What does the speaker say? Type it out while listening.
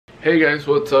Hey guys,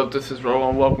 what's up? This is Raul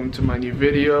and welcome to my new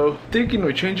video. Thinking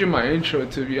of changing my intro,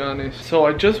 to be honest. So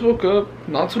I just woke up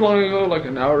not too long ago, like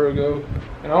an hour ago,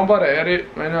 and I'm about to edit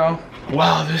right now.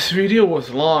 Wow, this video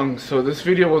was long. So this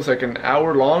video was like an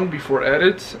hour long before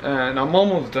edits, and I'm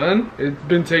almost done. It's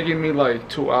been taking me like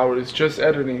 2 hours just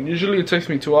editing. Usually it takes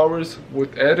me 2 hours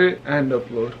with edit and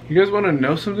upload. You guys want to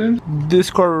know something?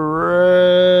 This car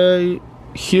right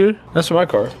here, that's my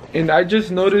car, and I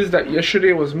just noticed that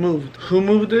yesterday it was moved. Who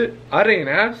moved it? I didn't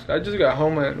ask. I just got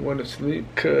home and went to sleep.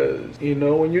 Cause you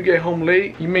know, when you get home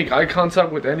late, you make eye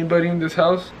contact with anybody in this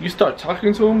house, you start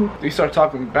talking to them, they start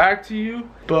talking back to you,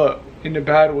 but in a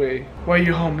bad way. Why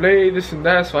you home late, this and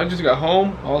that. So I just got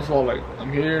home, I was all like,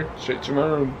 I'm here, straight to my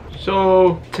room.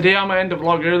 So today I'm gonna end the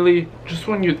vlog early. Just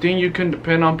when you think you can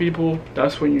depend on people,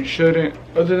 that's when you shouldn't.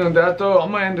 Other than that though,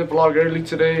 I'm gonna end the vlog early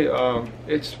today.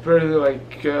 It's barely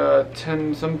like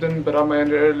 10 something, but I'm gonna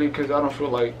end it early because I don't feel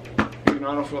like, I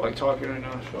don't feel like talking right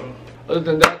now. So other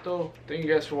than that though, thank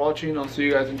you guys for watching. I'll see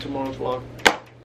you guys in tomorrow's vlog.